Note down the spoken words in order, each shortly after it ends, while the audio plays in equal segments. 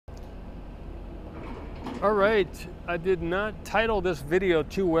All right, I did not title this video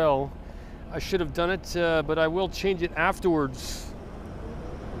too well. I should have done it, but I will change it afterwards.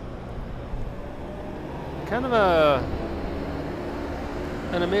 Kind of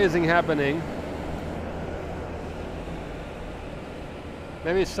an amazing happening.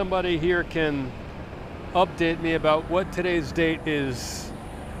 Maybe somebody here can update me about what today's date is.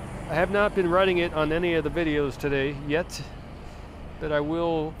 I have not been writing it on any of the videos today yet, but I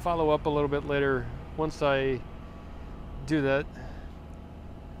will follow up a little bit later once I do that.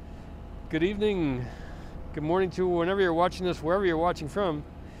 Good evening, good morning to whenever you're watching this, wherever you're watching from.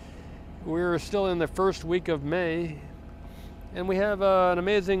 We're still in the first week of May, and we have an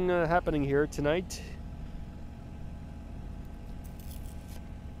amazing happening here tonight.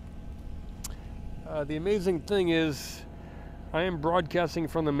 The amazing thing is I am broadcasting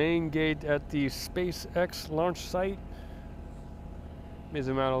from the main gate at the SpaceX launch site. Let me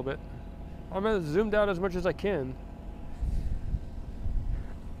zoom out a little bit. I'm going to zoom out as much as I can.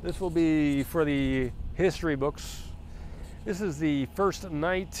 This will be for the history books. This is the first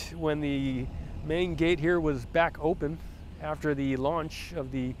night when the main gate here was back open after the launch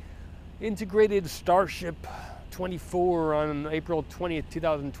of the integrated Starship 24 on April 20th,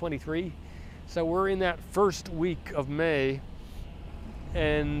 2023. So we're in that first week of May,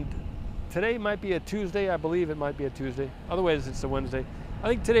 and today might be a Tuesday. I believe it might be a Tuesday. Otherwise, it's a Wednesday. I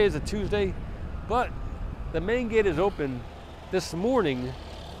think today is a Tuesday, but the main gate is open. This morning,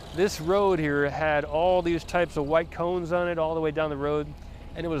 this road here had all these types of white cones on it all the way down the road,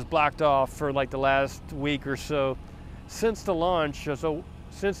 and it was blocked off for like the last week or so since the launch. So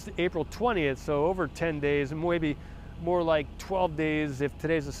since April 20th, so over 10 days, and maybe more like 12 days if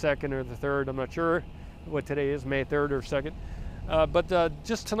today's the 2nd or the 3rd. I'm not sure what today is, May 3rd or 2nd. But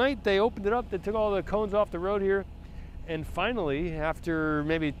just tonight they opened it up. They took all the cones off the road here. And finally, after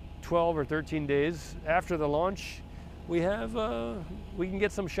maybe 12 or 13 days after the launch, we can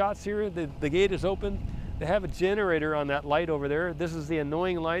get some shots here. The gate is open. They have a generator on that light over there. This is the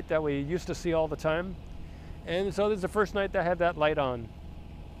annoying light that we used to see all the time. And so this is the first night that I had that light on.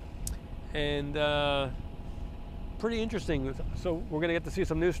 And pretty interesting. So we're gonna get to see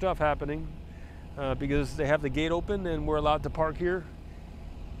some new stuff happening because they have the gate open and we're allowed to park here.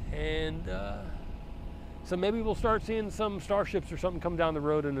 And so maybe we'll start seeing some starships or something come down the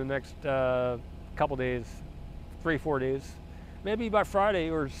road in the next couple days, 3-4 days. Maybe by Friday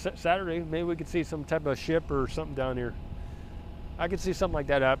or Saturday, maybe we could see some type of ship or something down here. I could see something like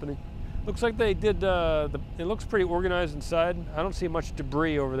that happening. Looks like they did, it looks pretty organized inside. I don't see much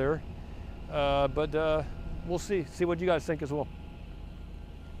debris over there, but we'll see what you guys think as well.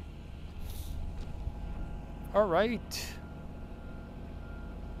 All right.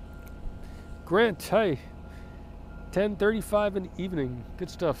 Grant, hi. 10:35 in the evening. Good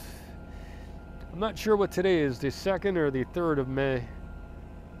stuff. I'm not sure what today is, the 2nd or the 3rd of May.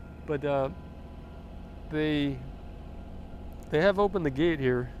 But they have opened the gate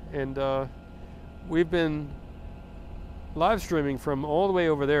here, and we've been live streaming from all the way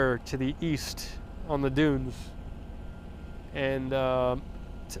over there to the east on the dunes. And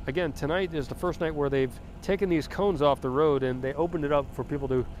again, tonight is the first night where they've taken these cones off the road and they opened it up for people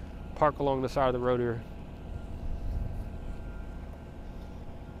to park along the side of the road here.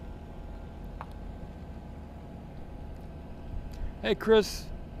 Hey Chris,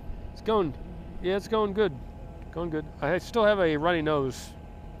 it's going good. Going good. I still have a runny nose.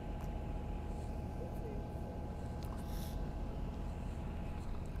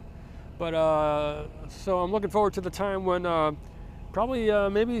 But so I'm looking forward to the time when probably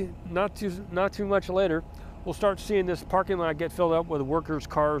maybe not too much later, we'll start seeing this parking lot get filled up with workers'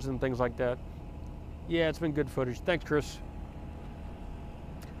 cars and things like that. Yeah, it's been good footage. Thanks, Chris.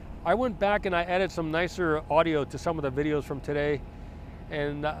 I went back and I added some nicer audio to some of the videos from today,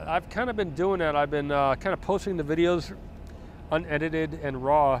 and I've kind of been doing that. I've been kind of posting the videos unedited and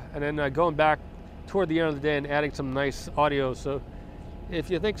raw, and then going back toward the end of the day and adding some nice audio. So if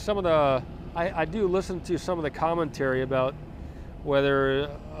you think some of the, I do listen to some of the commentary about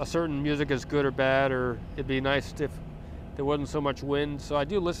whether a certain music is good or bad, or it'd be nice if there wasn't so much wind. So I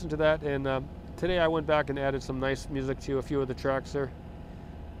do listen to that, and today I went back and added some nice music to a few of the tracks there.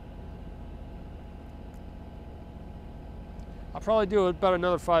 I'll probably do about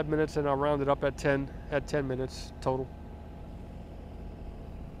another 5 minutes and I'll round it up at 10 minutes total.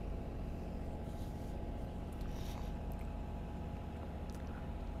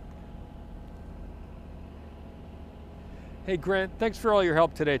 Hey Grant, thanks for all your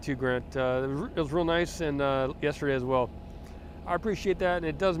help today too, Grant. It was real nice, and yesterday as well. I appreciate that, and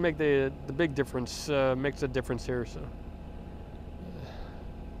it does make the big difference, makes a difference here. So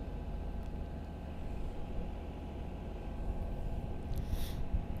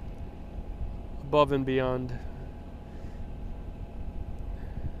above and beyond.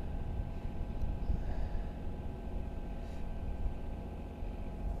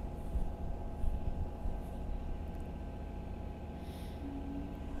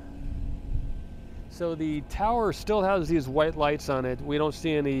 So the tower still has these white lights on it. We don't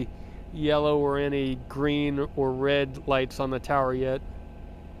see any yellow or any green or red lights on the tower yet.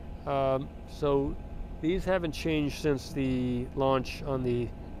 So these haven't changed since the launch on the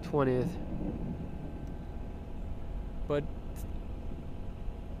 20th. But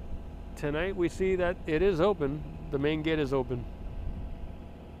tonight we see that it is open. The main gate is open.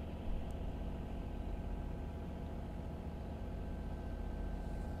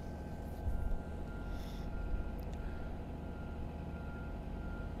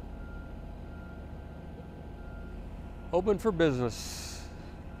 Open for business.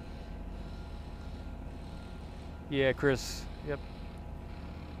 Yeah, Chris. Yep.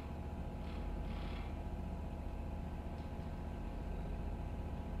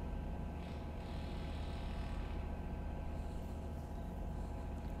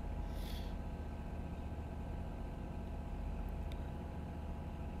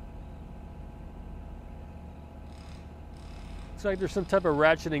 Looks like there's some type of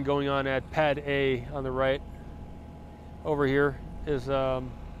ratcheting going on at pad A on the right. Over here is so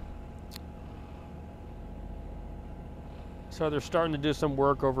they're starting to do some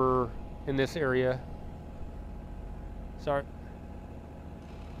work over in this area. Sorry.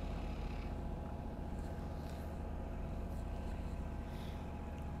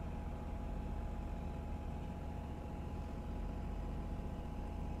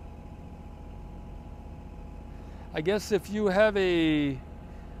 I guess if you have a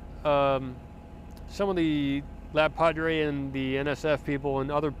some of the Lab Padre and the NSF people and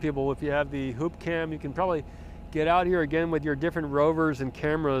other people, if you have the hoop cam, you can probably get out here again with your different rovers and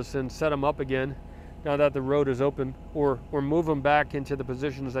cameras and set them up again now that the road is open, or move them back into the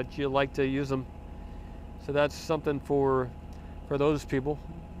positions that you like to use them. So that's something for those people.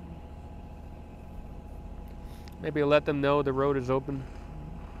 Maybe let them know the road is open.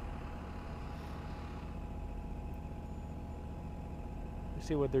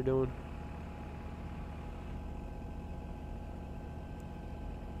 See what they're doing.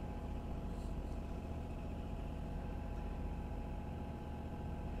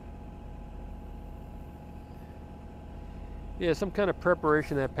 Yeah, some kind of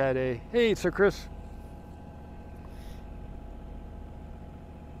preparation at pad A. Hey, Sir Chris.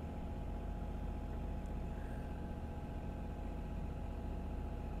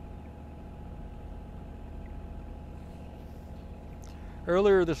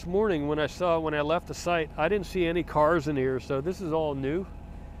 Earlier this morning when I left the site, I didn't see any cars in here, so this is all new.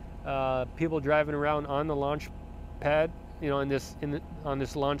 People driving around on the launch pad, you know, on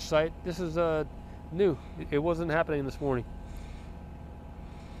this launch site. This is new. It wasn't happening this morning.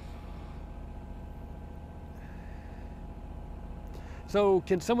 So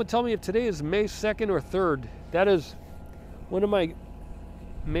can someone tell me if today is May 2nd or 3rd? That is one of my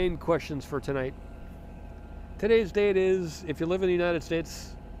main questions for tonight. Today's date is, if you live in the United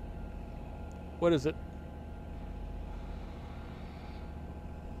States, what is it?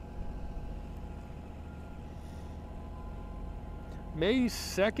 May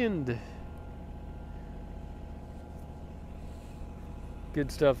 2nd. Good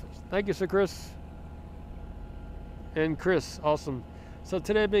stuff. Thank you, Sir Chris. And Chris, awesome. So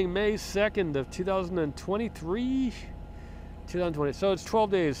today being May 2nd of 2023, 2020. So it's 12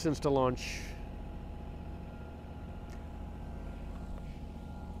 days since the launch.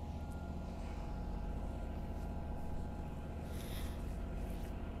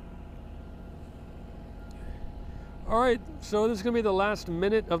 All right, so this is going to be the last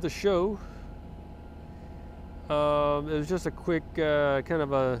minute of the show. It was just a quick kind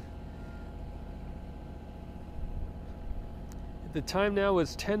of a... The time now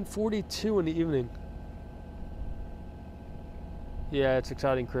is 10:42 in the evening. Yeah, it's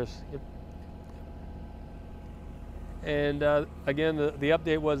exciting, Chris. Yep. And again, the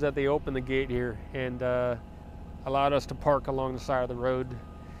update was that they opened the gate here and allowed us to park along the side of the road.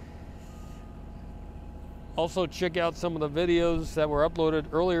 Also, check out some of the videos that were uploaded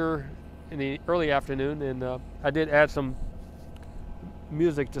earlier in the early afternoon, and I did add some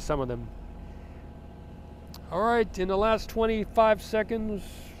music to some of them. All right, in the last 25 seconds,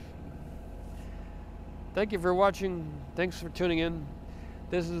 thank you for watching. Thanks for tuning in.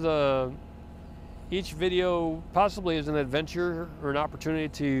 This is each video possibly is an adventure or an opportunity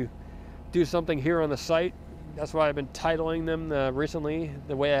to do something here on the site. That's why I've been titling them recently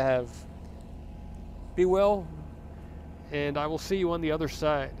the way I have. Be well, and I will see you on the other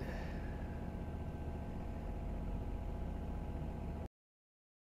side.